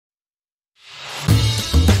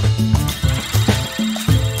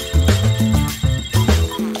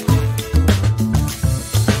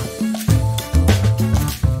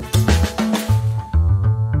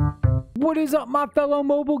my fellow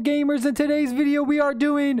mobile gamers? In today's video we are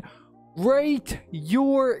doing Rate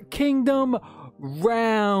Your Kingdom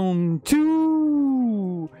Round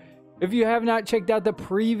 2. If you have not checked out the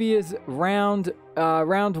previous round,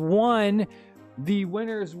 round 1, the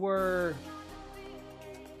winners were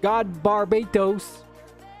God Barbados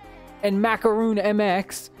and Macaroon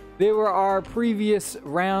MX. They were our previous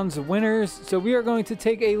round's winners. So we are going to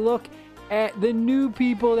take a look at the new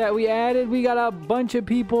people that we added. We got a bunch of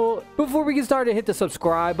people. Before we get started, hit the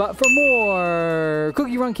subscribe button for more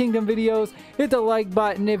Cookie Run Kingdom videos. Hit the like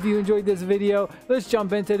button if you enjoyed this video. Let's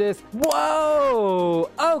jump into this. Whoa!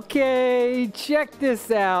 Okay, check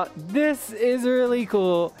this out. This is really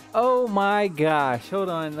cool. Oh my gosh. Hold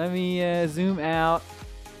on, let me zoom out.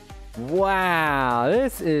 Wow,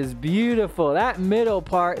 this is beautiful. That middle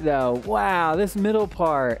part though, wow, this middle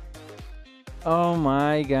part. Oh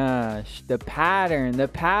my gosh, the pattern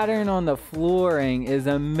on the flooring is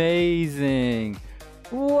amazing.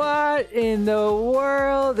 What in the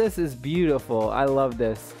world? This is beautiful. I love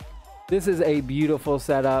this. This is a beautiful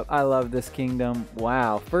setup. I love this kingdom.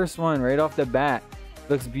 Wow, first one right off the bat.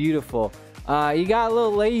 Looks beautiful. You got a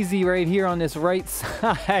little lazy right here on this right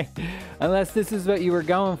side, unless this is what you were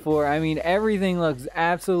going for. I mean, everything looks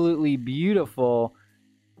absolutely beautiful.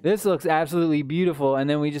 This looks absolutely beautiful. And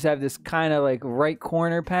then we just have this kind of like right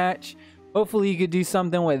corner patch. Hopefully you could do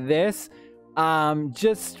something with this.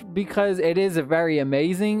 Just because it is very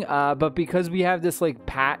amazing. But because we have this like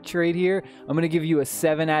patch right here, I'm going to give you a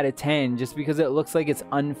 7 out of 10 just because it looks like it's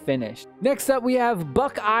unfinished. Next up, we have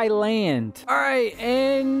Buckeye Land. All right.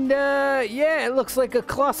 And yeah, it looks like a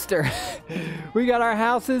cluster. We got our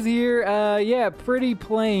houses here. Yeah, pretty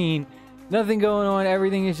plain. Nothing going on.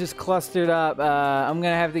 Everything is just clustered up. I'm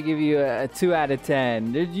going to have to give you a 2 out of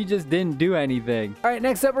 10. You just didn't do anything. All right,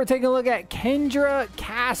 next up, we're taking a look at Kendra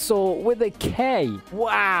Castle with a K.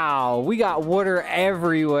 Wow, we got water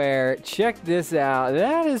everywhere. Check this out.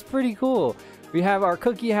 That is pretty cool. We have our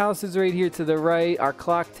cookie houses right here to the right, our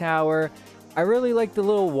clock tower. I really like the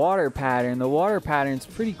little water pattern. The water pattern's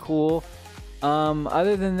pretty cool.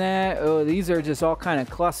 Other than that, oh, these are just all kind of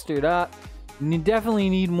clustered up. You definitely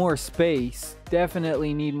need more space.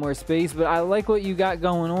 Definitely need more space, but I like what you got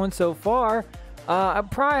going on so far. I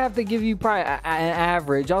probably have to give you an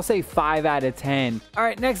average. I'll say 5 out of 10. All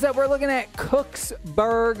right, next up, we're looking at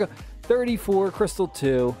Cooksburg 34 Crystal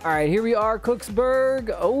 2. All right, here we are,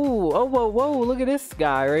 Cooksburg. Oh, whoa, look at this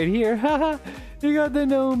guy right here. You got the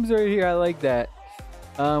gnomes right here. I like that.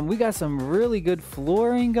 We got some really good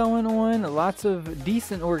flooring going on. Lots of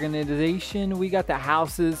decent organization. We got the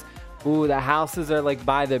houses. Ooh, the houses are like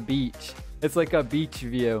by the beach. It's like a beach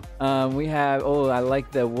view. We have, oh, I like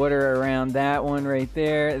the water around that one right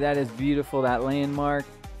there. That is beautiful, that landmark.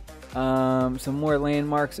 Some more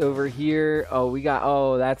landmarks over here. Oh, we got,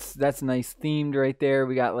 oh, that's nice themed right there.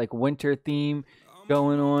 We got like winter theme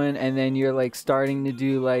going on. And then you're like starting to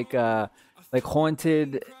do like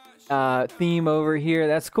haunted theme over here.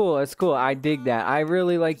 That's cool. That's cool. I dig that. I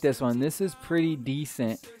really like this one. This is pretty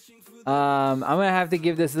decent. I'm gonna have to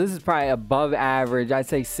give this is probably above average. I'd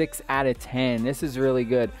say 6 out of 10. This is really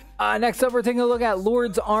good. Next up, we're taking a look at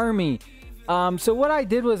Lord's Army. So what I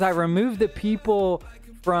did was I removed the people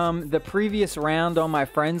from the previous round on my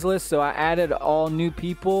friends list, so I added all new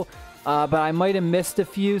people, but I might have missed a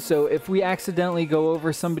few. So if we accidentally go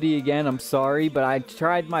over somebody again, I'm sorry, but I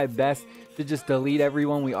tried my best to just delete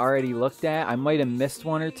everyone we already looked at. I might have missed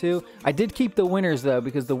 1 or 2. I did keep the winners though,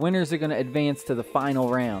 because the winners are going to advance to the final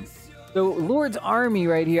round. So Lord's Army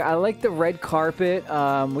right here, I like the red carpet.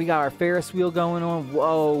 We got our Ferris wheel going on.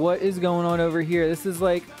 Whoa, what is going on over here? This is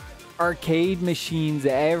like arcade machines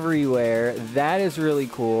everywhere. That is really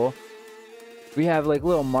cool. We have like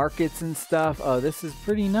little markets and stuff. Oh, this is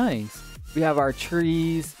pretty nice. We have our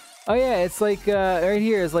trees. Oh yeah, it's like right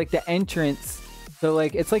here is like the entrance. So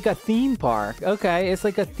like it's like a theme park. Okay, it's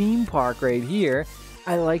like a theme park right here.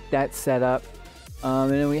 I like that setup.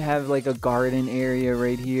 And then we have like a garden area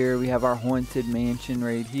right here. We have our haunted mansion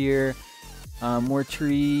right here. More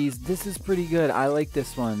trees. This is pretty good. I like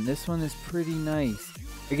this one. This one is pretty nice.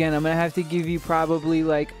 Again, I'm gonna have to give you probably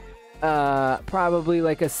like a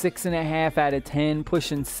 6.5 out of 10,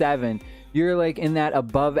 pushing 7. You're like in that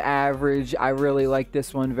above average. I really like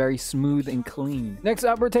this one. Very smooth and clean. Next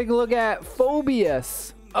up, we're taking a look at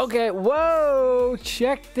Phobius. Okay, whoa,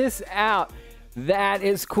 check this out. That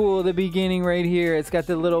is cool. The beginning right here. It's got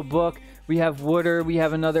the little book. We have water. We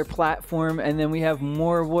have another platform. And then we have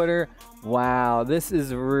more water. Wow. This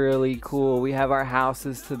is really cool. We have our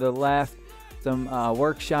houses to the left. Some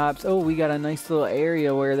workshops. Oh, we got a nice little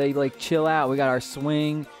area where they like chill out. We got our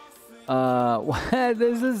swing.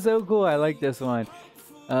 This is so cool. I like this one.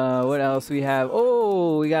 What else we have?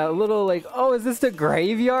 Oh, we got a little like, oh, is this the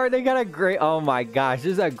graveyard? They got a oh my gosh,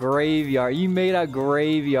 this is a graveyard. You made a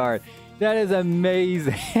graveyard. That is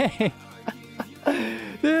amazing.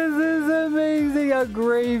 This is amazing. A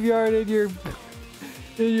graveyard in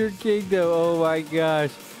your kingdom. Oh my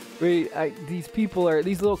gosh. Wait, these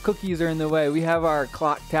little cookies are in the way. We have our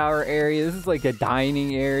clock tower area. This is like a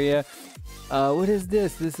dining area. What is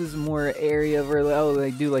this? This is more area where, oh,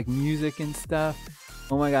 they do like music and stuff.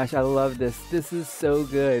 Oh my gosh, I love this. This is so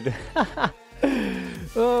good.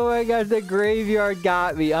 Oh my gosh, the graveyard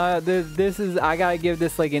got me. This is, I gotta give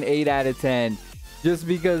this like an 8 out of 10. Just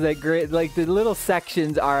because like the little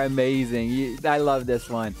sections are amazing. I love this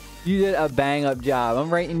one. You did a bang up job.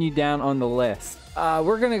 I'm writing you down on the list.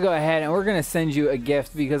 We're gonna go ahead and we're gonna send you a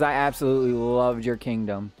gift because I absolutely loved your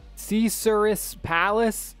kingdom. Caesarus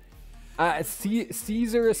Palace.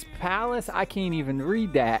 Caesarus Palace. I can't even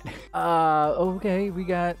read that. Okay, we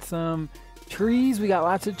got some trees. We got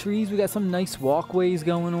lots of trees. We got some nice walkways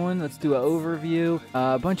going on. Let's do an overview.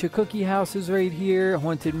 A bunch of cookie houses right here.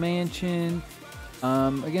 Haunted mansion.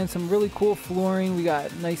 Again, some really cool flooring. We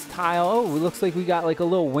got nice tile. Oh, it looks like we got like a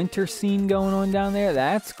little winter scene going on down there.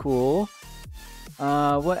 That's cool.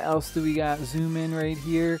 What else do we got? Zoom in right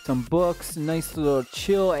here. Some books. Nice little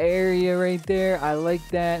chill area right there. I like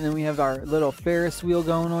that. And then we have our little Ferris wheel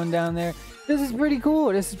going on down there. This is pretty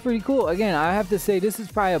cool. This is pretty cool. Again, I have to say this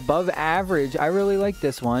is probably above average. I really like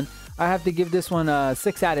this one. I have to give this one a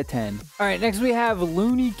 6 out of 10. All right, next we have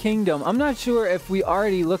Looney Kingdom. I'm not sure if we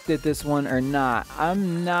already looked at this one or not.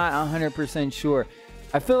 I'm not 100% sure.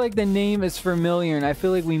 I feel like the name is familiar, and I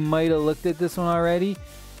feel like we might have looked at this one already.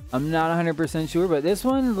 I'm not 100% sure, but this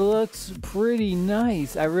one looks pretty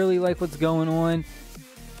nice. I really like what's going on.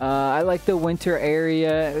 I like the winter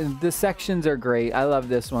area. The sections are great. I love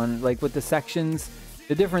this one. Like with the sections,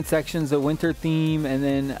 the different sections, the winter theme, and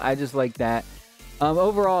then I just like that.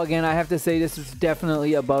 Overall, again, I have to say this is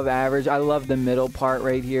definitely above average. I love the middle part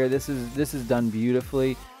right here. This is done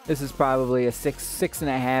beautifully. This is probably a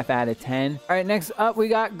 6.5 out of 10. All right, next up we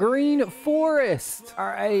got Green Forest. All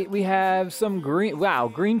right, we have some green. Wow,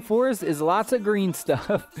 Green Forest is lots of green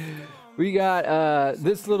stuff. We got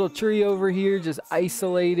this little tree over here just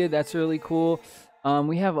isolated. That's really cool.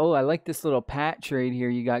 We have, oh, I like this little patch right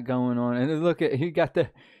here you got going on. And look at, you got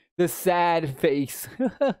the sad face.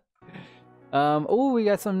 Oh, we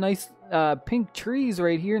got some nice pink trees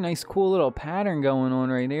right here. Nice cool little pattern going on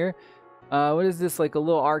right there. What is this, like a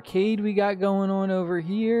little arcade we got going on over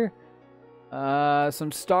here?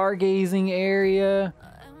 Some stargazing area.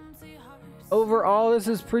 Overall, this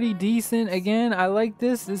is pretty decent. Again, I like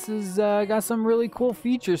this. This is got some really cool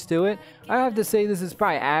features to it. I have to say this is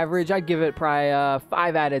probably average. I'd give it probably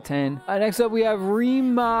 5 out of 10. Next up, we have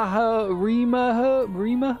Rimaho.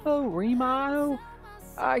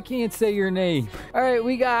 I can't say your name. All right,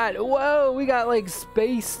 we got, whoa, we got like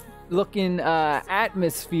space looking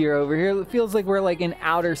atmosphere over here. It feels like we're like in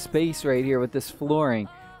outer space right here with this flooring.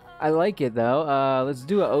 I like it though. Let's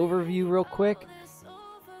do an overview real quick.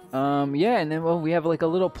 Yeah, and then, well, we have like a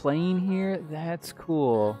little plane here. That's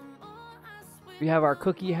cool. We have our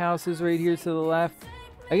cookie houses right here to the left.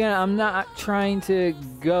 Again, I'm not trying to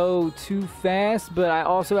go too fast, but I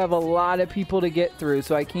also have a lot of people to get through,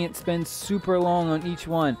 so I can't spend super long on each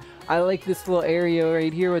one. I like this little area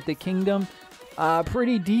right here with the kingdom.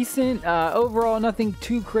 Pretty decent. Overall, nothing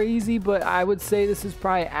too crazy, but I would say this is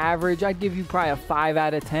probably average. I'd give you probably a 5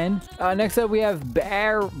 out of 10. Next up, we have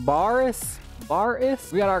Baris.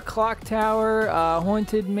 We got our clock tower,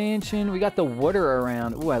 haunted mansion. We got the water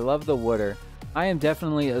around. Ooh, I love the water. I am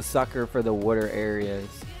definitely a sucker for the water areas.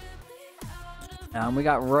 We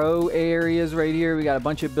got row areas right here. We got a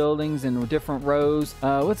bunch of buildings in different rows.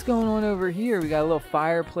 What's going on over here? We got a little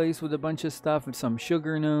fireplace with a bunch of stuff and some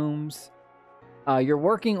sugar gnomes. You're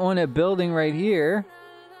working on a building right here.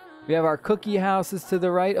 We have our cookie houses to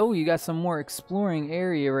the right. Oh, you got some more exploring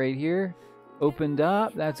area right here. Opened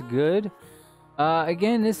up. That's good.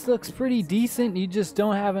 Again, this looks pretty decent. You just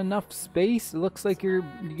don't have enough space. It looks like you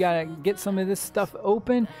gotta get some of this stuff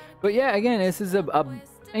open. But yeah, again, this is a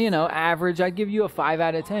you know, average. I'd give you a 5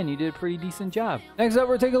 out of 10. You did a pretty decent job. Next up,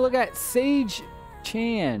 we're taking a look at Sage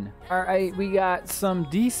Chan. All right, we got some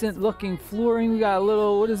decent looking flooring. We got a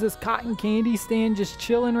little, what is this, cotton candy stand just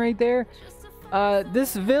chilling right there.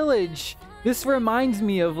 This village, this reminds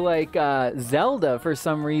me of like Zelda for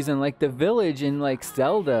some reason, like the village in like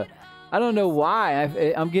Zelda. I don't know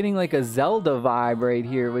why. I'm getting like a Zelda vibe right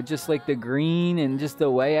here with just like the green and just the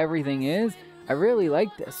way everything is. I really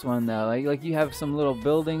like this one though. Like you have some little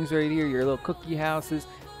buildings right here, your little cookie houses.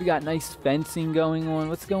 We got nice fencing going on.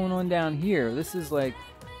 What's going on down here? This is like,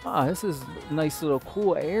 Oh, this is a nice little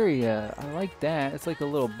cool area. I like that. It's like a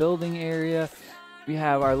little building area. We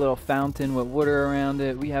have our little fountain with water around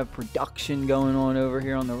it. We have production going on over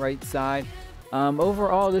here on the right side.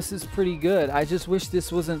 Overall, this is pretty good. I just wish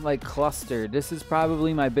this wasn't like clustered. This is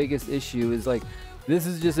probably my biggest issue, is like this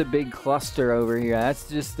is just a big cluster over here. That's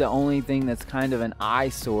just the only thing that's kind of an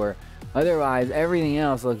eyesore. Otherwise, everything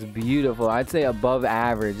else looks beautiful. I'd say above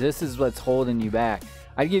average. This is what's holding you back.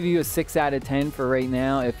 I'd give you a 6 out of 10 for right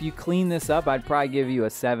now. If you clean this up, I'd probably give you a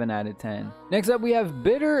 7 out of 10. Next up, we have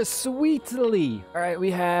Bittersweetly. All right,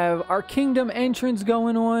 we have our kingdom entrance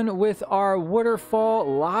going on with our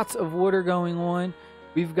waterfall. Lots of water going on.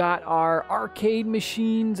 We've got our arcade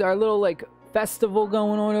machines, our little like festival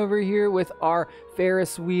going on over here with our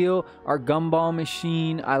Ferris wheel, our gumball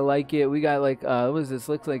machine. I like it. We got like what is this?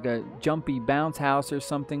 Looks like a jumpy bounce house or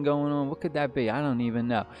something going on. What could that be? I don't even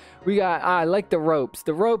know. We got I like the ropes.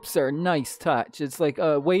 The ropes are a nice touch. It's like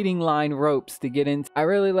a waiting line ropes to get in. I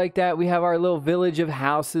really like that. We have our little village of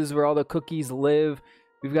houses where all the cookies live.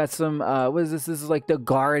 We've got some what is this? This is like the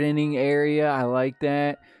gardening area. I like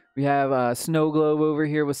that. We have a snow globe over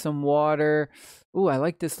here with some water. Ooh, I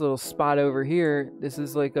like this little spot over here. This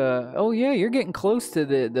is like a... Oh, yeah, you're getting close to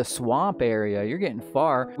the swamp area. You're getting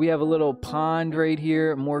far. We have a little pond right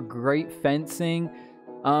here. More great fencing.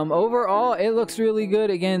 Overall, it looks really good.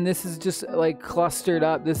 Again, this is just like clustered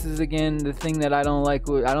up. This is, again, the thing that I don't like.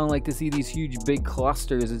 I don't like to see these huge, big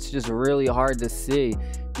clusters. It's just really hard to see.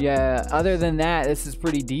 Yeah, other than that, this is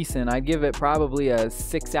pretty decent. I'd give it probably a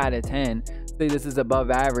 6 out of 10. This is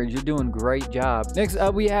above average. You're doing great job. Next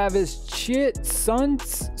up we have is Chit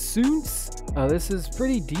Soons. Oh, this is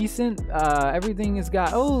pretty decent. Everything has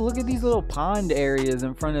got, oh, look at these little pond areas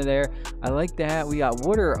in front of there. I like that. We got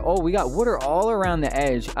water. Oh, we got water all around the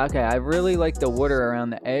edge. Okay, I really like the water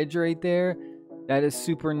around the edge right there. That is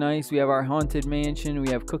super nice. We have our haunted mansion.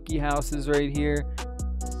 We have cookie houses right here.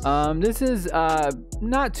 This is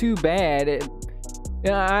not too bad.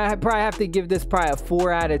 Yeah, I probably have to give this probably a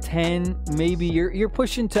 4 out of 10. Maybe you're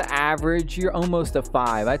pushing to average. You're almost a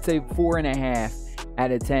 5. I'd say 4.5 out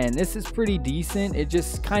of 10. This is pretty decent. It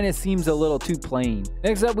just kind of seems a little too plain.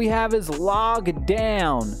 Next up we have is Log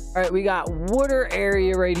Down. All right, we got water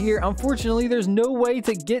area right here. Unfortunately, there's no way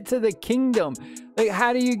to get to the kingdom. Like,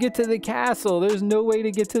 how do you get to the castle? There's no way to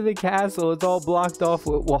get to the castle. It's all blocked off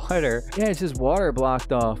with water. Yeah, it's just water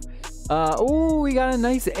blocked off. Oh, we got a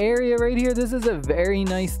nice area right here. This is a very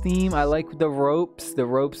nice theme. I like the ropes. The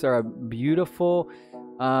ropes are beautiful.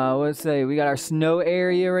 Let's say we got our snow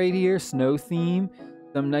area right here. Snow theme.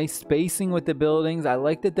 Some nice spacing with the buildings. I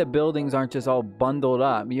like that the buildings aren't just all bundled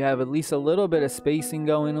up. You have at least a little bit of spacing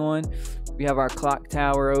going on. We have our clock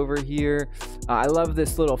tower over here. I love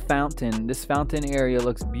this little fountain. This fountain area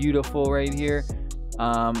looks beautiful right here.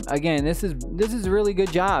 Again, this is a really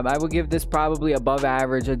good job. I would give this probably above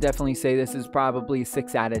average. I'd definitely say this is probably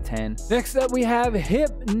 6 out of 10. Next up we have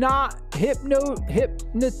Hypnotis.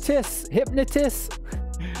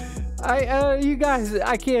 You guys,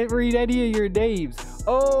 I can't read any of your names.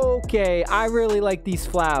 Okay, I really like these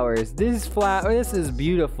flowers. This is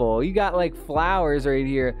beautiful. You got like flowers right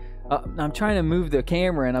here. I'm trying to move the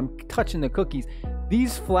camera and I'm touching the cookies.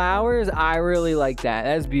 These flowers, I really like that.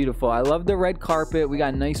 That's beautiful. I love the red carpet. We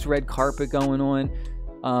got nice red carpet going on.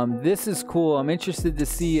 This is cool. I'm interested to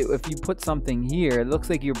see if you put something here. It looks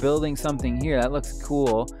like you're building something here. That looks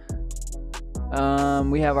cool.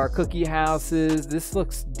 We have our cookie houses. This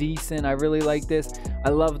looks decent. I really like this. I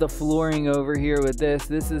love the flooring over here with this.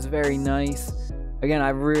 This is very nice. Again, I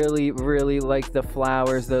really like the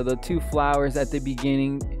flowers, though. The 2 flowers at the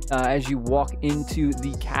beginning as you walk into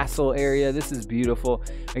the castle area. This is beautiful.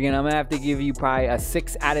 Again, I'm gonna have to give you probably a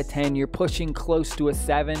 6 out of 10. You're pushing close to a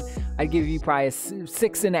 7. I'd give you probably a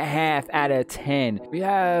 6.5 out of 10. We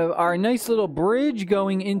have our nice little bridge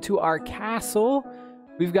going into our castle.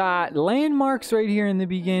 We've got landmarks right here in the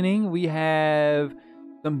beginning. We have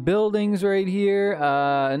some buildings right here.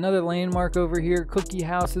 Another landmark over here. Cookie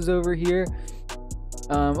houses over here.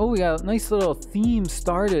 Oh, we got a nice little theme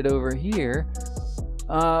started over here.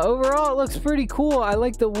 Overall, it looks pretty cool. I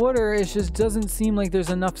like the water. It just doesn't seem like there's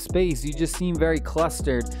enough space. You just seem very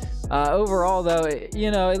clustered. Overall, though,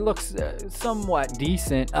 it looks somewhat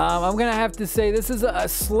decent. I'm going to have to say this is a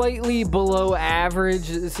slightly below average.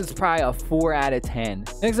 This is probably a 4 out of 10.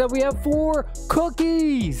 Next up, we have 4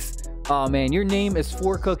 cookies. Oh, man, your name is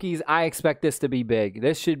 4 cookies. I expect this to be big.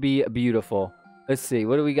 This should be beautiful. Let's see.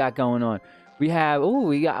 What do we got going on? We have,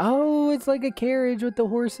 it's like a carriage with the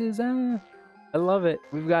horses. I love it.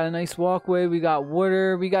 We've got a nice walkway. We got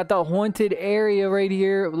water. We got the haunted area right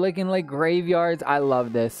here, looking like graveyards. I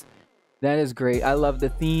love this. That is great. I love the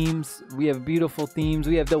themes. We have beautiful themes.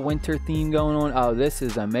 We have the winter theme going on. Oh, this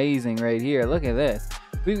is amazing right here. Look at this.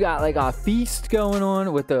 We've got like a feast going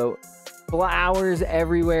on with the flowers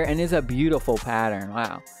everywhere, and it's a beautiful pattern.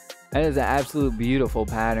 Wow. That is an absolute beautiful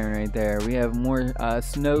pattern right there. We have more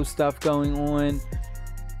snow stuff going on.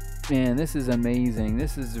 Man, this is amazing.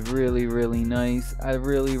 This is really, really nice. I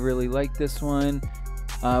really, really like this one.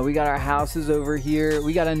 We got our houses over here.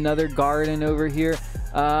 We got another garden over here.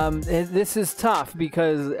 This is tough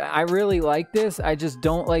because I really like this. I just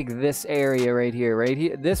don't like this area right here. Right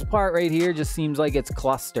here, this part right here just seems like it's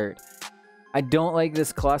clustered. I don't like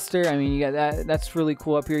this cluster. I mean, you got that. That's really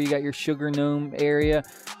cool up here. You got your sugar gnome area.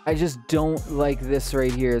 I just don't like this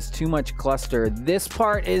right here. It's too much cluster. This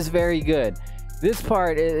part is very good. This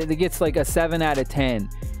part, it gets like a 7 out of 10.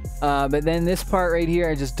 But then this part right here,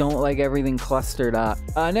 I just don't like everything clustered up.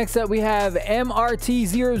 Next up, we have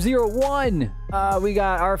MRT001. We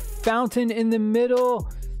got our fountain in the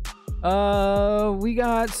middle. We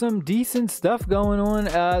got some decent stuff going on.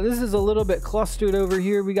 This is a little bit clustered over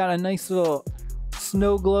here. We got a nice little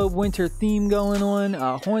snow globe winter theme going on.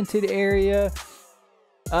 A haunted area.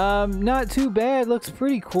 Not too bad. Looks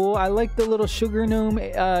pretty cool. I like the little sugar gnome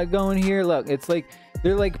going here. Look, it's like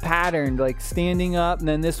they're like patterned, like standing up, and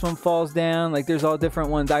then this one falls down. Like there's all different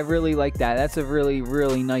ones. I really like that. That's a really,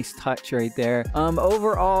 really nice touch right there.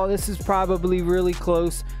 Overall, this is probably really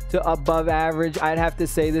close to above average. I'd have to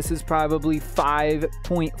say this is probably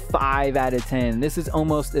 5.5 out of 10. This is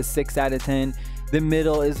almost a 6 out of 10. The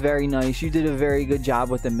middle is very nice. You did a very good job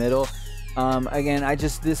with the middle. Again,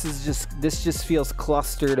 this just feels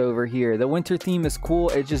clustered over here. The winter theme is cool.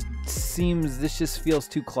 It just seems, this just feels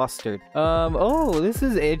too clustered. Oh, this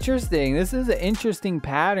is interesting. This is an interesting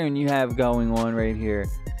pattern you have going on right here.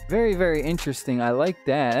 Very, very interesting. I like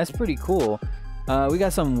that. That's pretty cool. We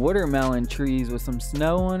got some watermelon trees with some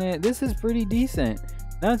snow on it. This is pretty decent.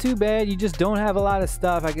 Not too bad. You just don't have a lot of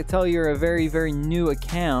stuff. I could tell you're a very, very new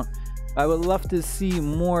account. I would love to see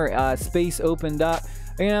more space opened up.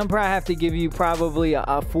 And I'm probably have to give you probably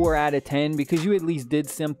a 4 out of 10 because you at least did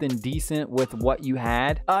something decent with what you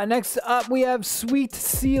had. Next up, we have Sweet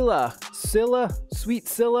Scylla. Sweet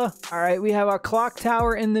Scylla. All right, we have our clock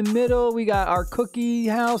tower in the middle. We got our cookie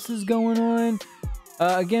houses going on.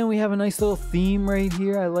 Again, we have a nice little theme right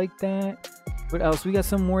here. I like that. What else? We got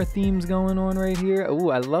some more themes going on right here. Oh,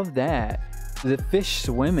 I love that. The fish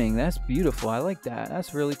swimming. That's beautiful. I like that.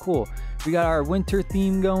 That's really cool. We got our winter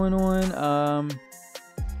theme going on.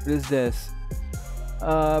 What is this?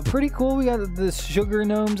 Pretty cool. We got the sugar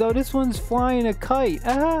gnomes. Oh, this one's flying a kite.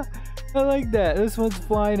 Ah, I like that. This one's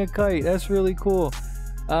flying a kite. That's really cool.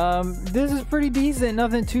 This is pretty decent.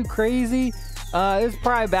 Nothing too crazy. It's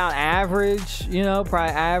probably about average, you know,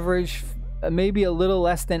 probably average, maybe a little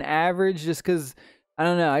less than average, just because, I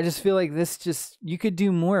don't know, I just feel like this just, you could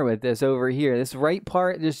do more with this over here. This right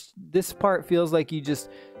part, this part feels like you just,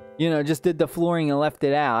 you know, just did the flooring and left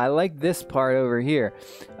it out. I like this part over here.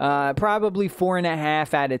 Probably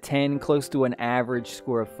 4.5 out of 10, close to an average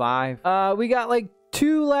score of 5. We got like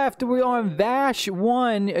 2 left. We're on Vash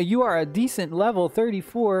 1. You are a decent level,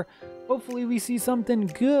 34. Hopefully we see something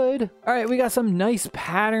good. All right, we got some nice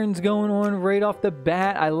patterns going on right off the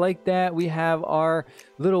bat. I like that. We have our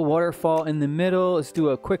little waterfall in the middle. Let's do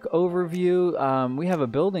a quick overview. We have a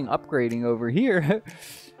building upgrading over here.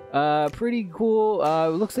 Pretty cool.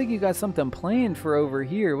 Looks like you got something planned for over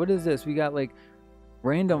here. What is this? We got like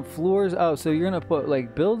random floors. Oh, so you're gonna put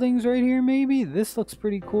like buildings right here maybe? This looks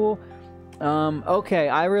pretty cool. Okay,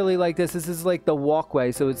 I really like this. This is like the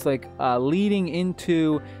walkway, so it's like leading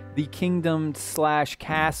into the kingdom /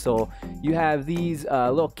 castle. You have these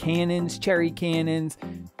little cannons, cherry cannons,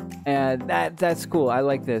 and that's cool. I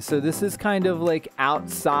like this. So this is kind of like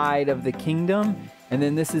outside of the kingdom, and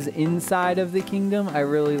then this is inside of the kingdom. I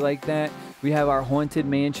really like that. We have our haunted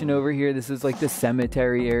mansion over here. This is like the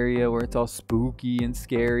cemetery area where it's all spooky and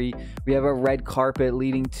scary. We have a red carpet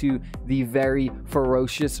leading to the very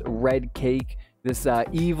ferocious red cake. This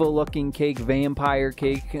evil looking cake, vampire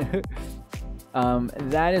cake.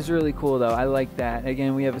 That is really cool though. I like that.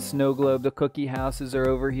 Again, we have a snow globe. The cookie houses are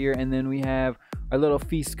over here, and then we have our little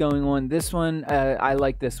feast going on. This one, I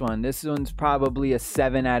like this one. This one's probably a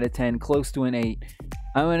 7 out of 10, close to an 8.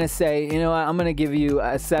 I'm gonna say, you know what, I'm gonna give you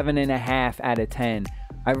a 7.5 out of 10.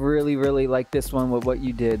 I really, really like this one with what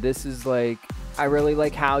you did. This is like, I really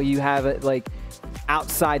like how you have it like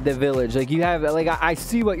outside the village. Like you have, like I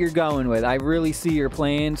see what you're going with. I really see your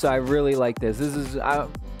plan, so I really like this. This is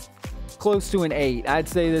close to an 8. I'd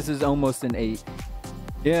say this is almost an 8.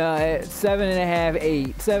 Yeah, 7.5,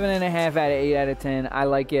 8. 7.5 out of 8 out of 10. I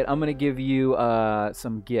like it. I'm gonna give you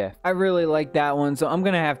some gift. I really like that one, so I'm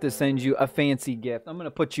gonna have to send you a fancy gift. I'm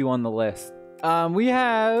gonna put you on the list. We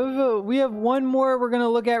have one more we're gonna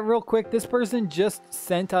look at real quick. This person just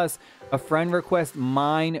sent us a friend request,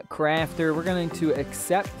 Minecrafter. We're going to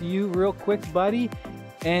accept you real quick, buddy.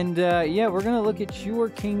 And yeah, we're gonna look at your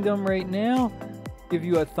kingdom right now. Give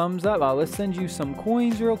you a thumbs up. Let's send you some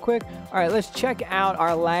coins real quick. All right, let's check out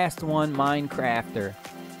our last one, Minecrafter.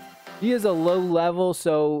 He is a low level,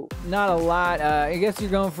 so not a lot. I guess you're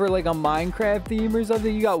going for like a Minecraft theme or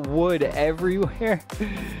something. You got wood everywhere.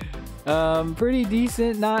 Pretty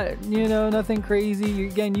decent, not, you know, nothing crazy.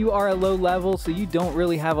 Again, you are a low level, so you don't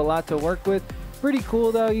really have a lot to work with. Pretty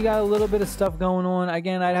cool though. You got a little bit of stuff going on.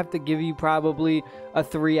 Again, I'd have to give you probably a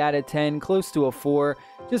 3 out of 10, close to a 4,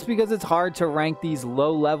 just because it's hard to rank these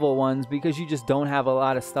low level ones because you just don't have a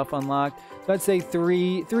lot of stuff unlocked. So I'd say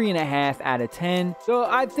 3.5 out of 10. So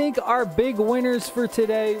I think our big winners for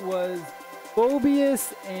today was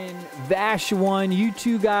Phobius and Vash1. You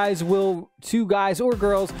two guys or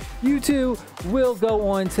girls, you two will go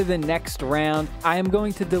on to the next round. I am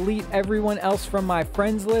going to delete everyone else from my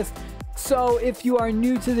friends list. So if you are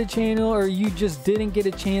new to the channel or you just didn't get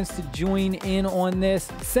a chance to join in on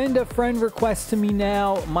this, send a friend request to me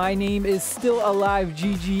now. My name is still alive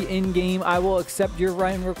GG in game. I will accept your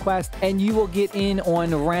friend request and you will get in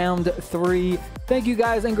on round 3. Thank you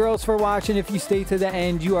guys and girls for watching. If you stay to the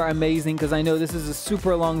end, you are amazing, because I know this is a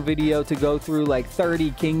super long video to go through like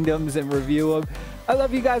 30 kingdoms and review them. I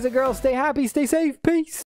love you guys and girls. Stay happy, stay safe. Peace.